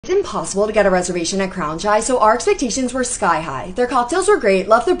It's impossible to get a reservation at Crown Shy, so our expectations were sky high. Their cocktails were great,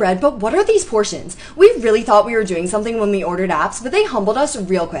 loved the bread, but what are these portions? We really thought we were doing something when we ordered apps, but they humbled us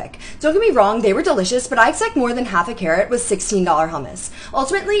real quick. Don't get me wrong, they were delicious, but I expect more than half a carrot with $16 hummus.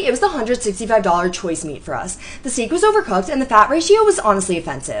 Ultimately, it was the $165 choice meat for us. The steak was overcooked, and the fat ratio was honestly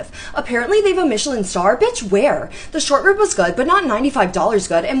offensive. Apparently, they have a Michelin star? Bitch, where? The short rib was good, but not $95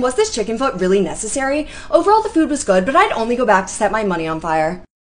 good, and was this chicken foot really necessary? Overall, the food was good, but I'd only go back to set my money on fire.